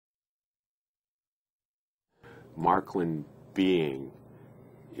Marklund being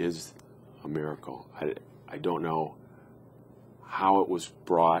is a miracle. I don't know how it was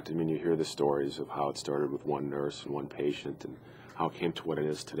brought. I mean, you hear the stories of how it started with one nurse and one patient and how it came to what it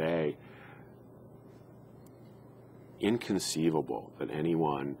is today. Inconceivable that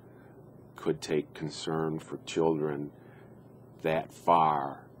anyone could take concern for children that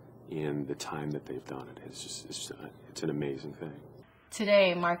far in the time that they've done it. It's an amazing thing.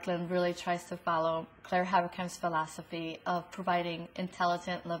 Today, Marklund really tries to follow Claire Haberkam's philosophy of providing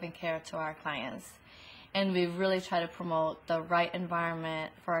intelligent, loving care to our clients. And we really try to promote the right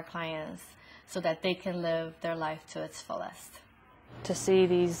environment for our clients so that they can live their life to its fullest. To see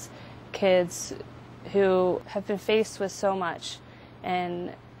these kids who have been faced with so much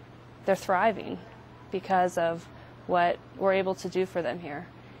and they're thriving because of what we're able to do for them here.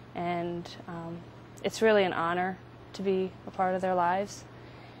 And it's really an honor to be a part of their lives,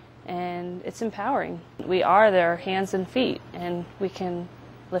 and it's empowering. We are their hands and feet, and we can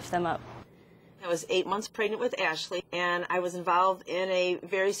lift them up. I was 8 months pregnant with Ashley, and I was involved in a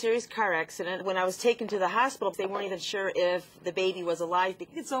very serious car accident. When I was taken to the hospital, they weren't even sure if the baby was alive.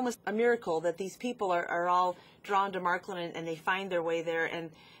 It's almost a miracle that these people are all drawn to Marklund, and they find their way there, and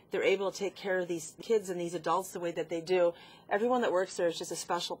they're able to take care of these kids and these adults the way that they do. Everyone that works there is just a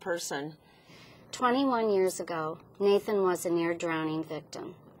special person. 21 years ago, Nathan was a near-drowning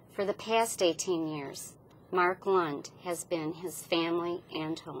victim. For the past 18 years, Marklund has been his family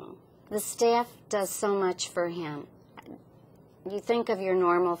and home. The staff does so much for him. You think of your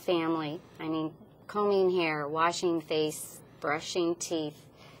normal family, I mean, combing hair, washing face, brushing teeth.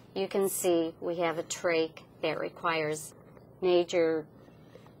 You can see we have a trach that requires major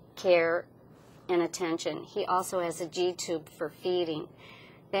care and attention. He also has a G-tube for feeding.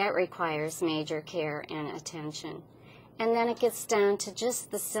 That requires major care and attention. And then it gets down to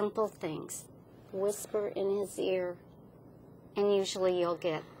just the simple things. Whisper in his ear, and usually you'll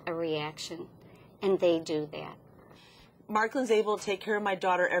get a reaction, and they do that. Marklund's able to take care of my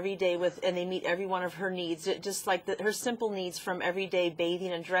daughter every day and they meet every one of her needs, just like her simple needs from everyday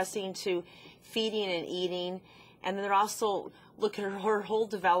bathing and dressing to feeding and eating. And then they're also looking at her whole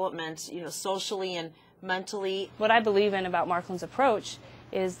development, you know, socially and mentally. What I believe in about Marklund's approach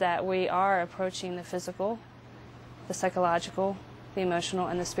is that we are approaching the physical, the psychological, the emotional,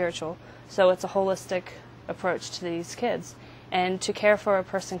 and the spiritual. So it's a holistic approach to these kids. And to care for a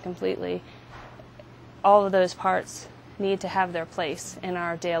person completely, all of those parts need to have their place in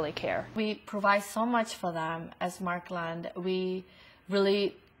our daily care. We provide so much for them as Marklund. We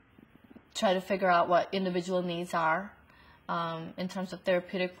really try to figure out what individual needs are. In terms of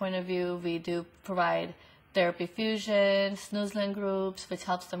therapeutic point of view, we do provide therapy fusion, snoozling groups, which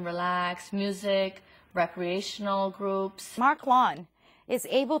helps them relax, music, recreational groups. Marklund is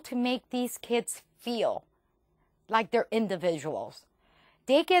able to make these kids feel like they're individuals.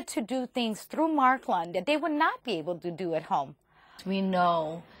 They get to do things through Marklund that they would not be able to do at home. We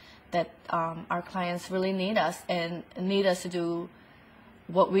know that our clients really need us and need us to do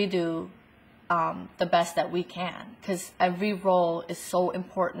what we do the best that we can, because every role is so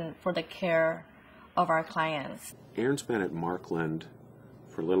important for the care of our clients. Erin's been at Marklund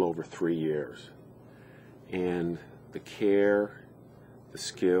for a little over 3 years, and the care, the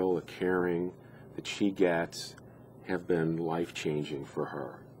skill, the caring that she gets have been life-changing for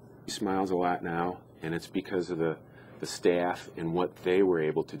her. She smiles a lot now, and it's because of the staff and what they were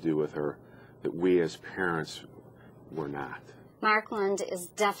able to do with her that we as parents were not. Marklund is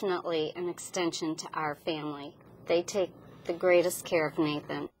definitely an extension to our family. They take the greatest care of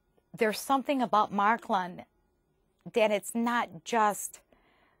Nathan. There's something about Marklund that it's not just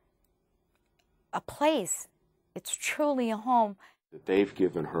a place, it's truly a home. They've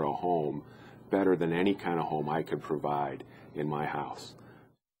given her a home better than any kind of home I could provide in my house.